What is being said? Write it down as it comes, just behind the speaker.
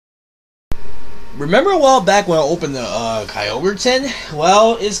Remember a while back when I opened the Kyogre tin?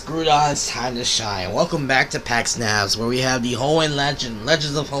 Well, it's Groudon's time to shine. Welcome back to Pack Snabs, where we have the Hoenn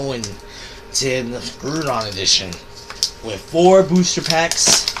Legends of Hoenn tin Groudon edition. With 4 booster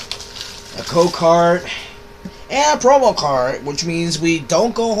packs, a code card, and a promo card, which means we do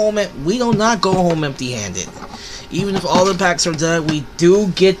not go home empty-handed. Even if all the packs are done, we do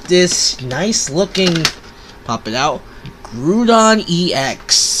get this nice looking, pop it out, Groudon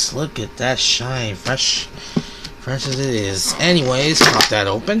EX. Look at that shine, fresh as it is. Anyways, pop that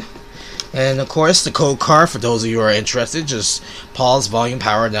open. And of course, the code card, for those of you who are interested, just pause volume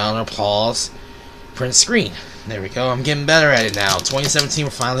power down or pause print screen. There we go. I'm getting better at it now. 2017,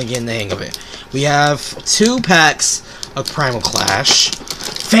 we're finally getting the hang of it. We have 2 packs of Primal Clash.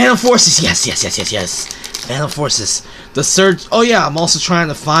 Phantom Forces, yes. Phantom Forces. The Surge. Oh yeah, I'm also trying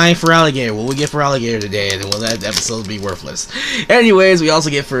to find Feraligatr. Will we get Feraligatr today? And will that episode be worthless? Anyways, we also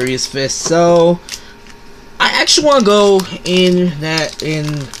get Furious Fist. So I actually want to go in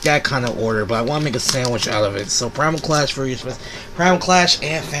that kind of order, but I want to make a sandwich out of it. So Primal Clash, Furious Fist, Primal Clash,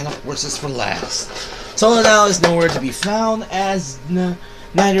 and Phantom Forces for last. Totodile is nowhere to be found, as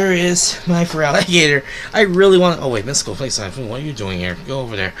neither is my Feraligatr. I really want to. Oh wait, Mystical Playtime. What are you doing here? Go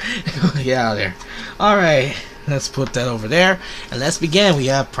over there. Get out of there. Alright, let's put that over there. And let's begin. We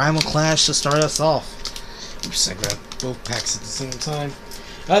have Primal Clash to start us off. Oops, I grabbed both packs at the same time.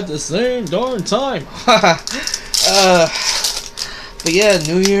 At the same darn time. But yeah,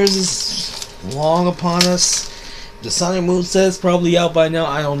 New Year's is long upon us. The Sonic moveset's probably out by now.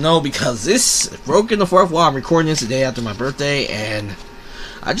 I don't know, because this broke in the 4th wall. I'm recording this the day after my birthday, and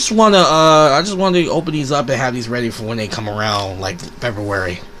I just want to open these up and have these ready for when they come around, like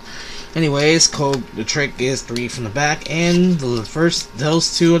February. Anyways, the trick is 3 from the back, and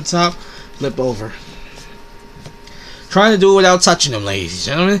those 2 on top flip over. Trying to do it without touching them, ladies and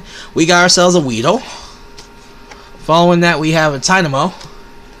gentlemen. We got ourselves a Weedle. Following that, we have a Tynamo.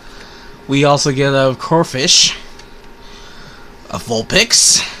 We also get a Corphish, a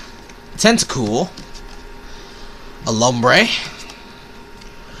Vulpix, Tentacool, a Lombre,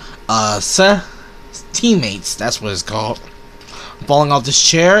 Teammates, that's what it's called. Falling off this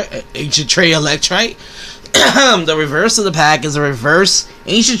chair, Ancient Trade Electrite. The reverse of the pack is a reverse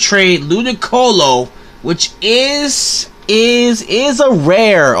Ancient Trade Ludicolo, which is a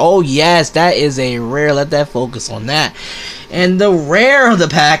rare. Oh yes, that is a rare. Let that focus on that. And the rare of the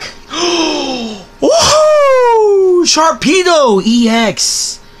pack. Woohoo! Sharpedo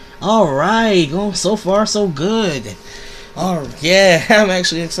EX. Alright, going so far so good. Oh yeah, I'm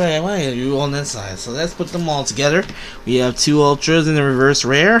actually excited. Why are you on that side? So let's put them all together. We have 2 ultras in the reverse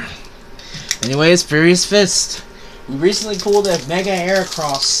rare. Anyways, Furious Fist. We recently pulled a Mega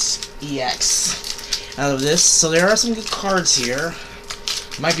Aircross EX out of this, so there are some good cards here.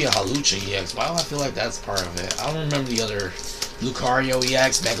 Might be a Halucha EX. Why do I feel like that's part of it? I don't remember the other Lucario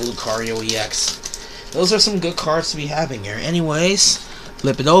EX, Mega Lucario EX. Those are some good cards to be having here. Anyways,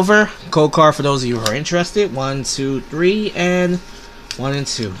 flip it over. Code card for those of you who are interested. 1, 2, 3, and 1 and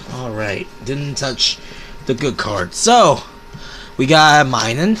 2. Alright. Didn't touch the good card. So, we got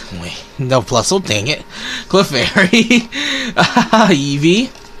Minun. Wait, no Plusle, dang it. Clefairy. Eevee.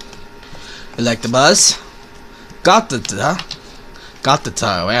 Electabuzz. Gothita.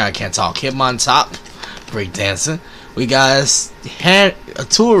 Well, I can't talk. Hitmontop. Breakdancing. We got a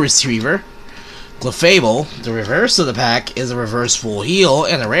Tool Retriever. Clefable. The reverse of the pack is a reverse full heal,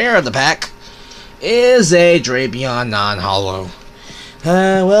 and the rare of the pack is a Drapion non-hollow.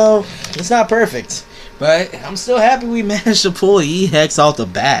 Well, it's not perfect, but I'm still happy we managed to pull an EX off the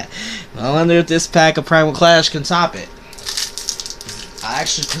bat. I wonder if this pack of Primal Clash can top it.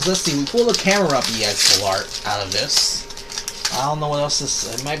 Because let's see, we pulled a Camera Up EX full art out of this. I don't know what else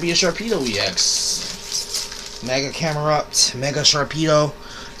this. It might be a Sharpedo EX. Mega Camera Up, Mega Sharpedo.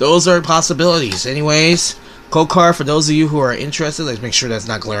 Those are possibilities. Anyways, code card for those of you who are interested. Let's make sure that's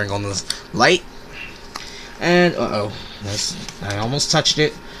not glaring on this light. And I almost touched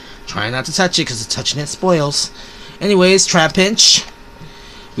it. Try not to touch it because touching it spoils. Anyways, Trapinch.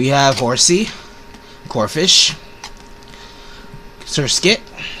 We have Horsey, Corphish, Surskit.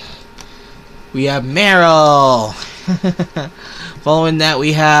 We have Meryl. Following that,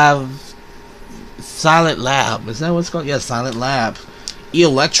 we have Silent Lab. Is that what it's called? Yeah, Silent Lab.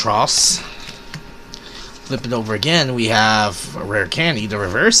 Electros. Flip it over again. We have a rare candy. The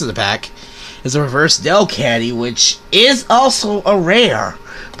reverse of the pack is a reverse Delcatty, which is also a rare.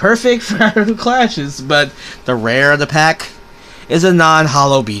 Perfect for clashes, but the rare of the pack is a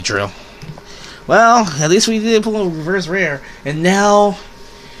non-hollow Beedrill. Well, at least we did pull a reverse rare. And now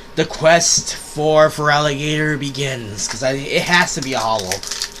the quest for Feraligatr begins, because it has to be a hollow.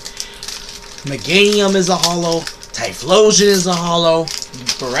 Meganium is a holo. Typhlosion is a holo.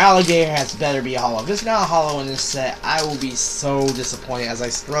 Feraligatr has better be a holo. If it's not a holo in this set, I will be so disappointed as I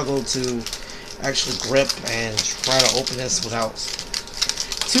struggle to actually grip and try to open this without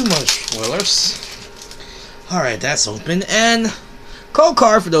too much spoilers. Alright, that's open. And code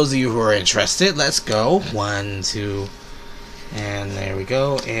card for those of you who are interested. Let's go. 1, 2, and there we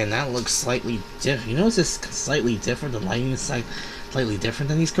go. And that looks slightly different. You notice it's slightly different? The lighting is slightly different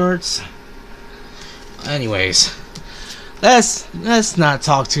than these cards. Anyways, let's not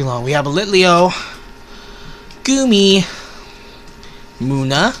talk too long. We have a Litleo, Gumi,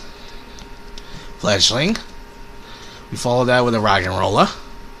 Muna, Fledgling. We follow that with a Roggenrola.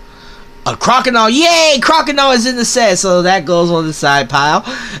 A Crocodile. Yay! Crocodile is in the set, so that goes on the side pile.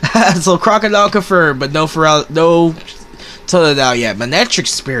 So Crocodile confirmed, but no Totodile yet. Manectric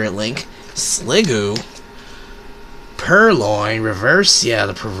Spirit Link, Sliggoo, Purloin, Reverse. Yeah,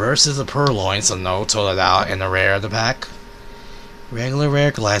 the Perverse is a Purloin, so no Totodile in the rare of the pack. Regular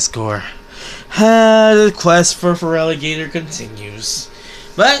rare Glasgow. The quest for Feraligatr continues.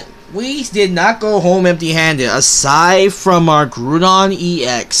 But we did not go home empty-handed. Aside from our Groudon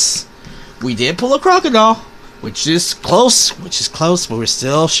EX, we did pull a Crocodile, which is close, but we're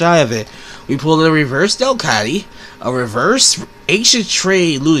still shy of it. We pulled a reverse Delcatty, a reverse Ancient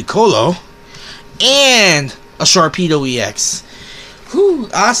Trade Ludicolo, and a Sharpedo EX. Whew,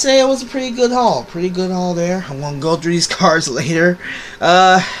 I say it was a pretty good haul. Pretty good haul there. I'm gonna go through these cards later.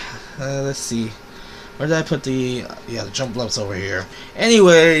 Let's see. Where did I put the... yeah, the jump lumps over here.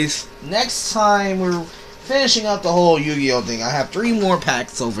 Anyways, next time we're finishing up the whole Yu-Gi-Oh thing. I have 3 more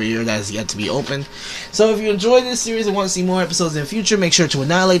packs over here that is yet to be opened. So if you enjoyed this series and want to see more episodes in the future, make sure to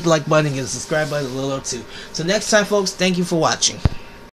annihilate the like button and hit the subscribe button a little too. So next time, folks, thank you for watching.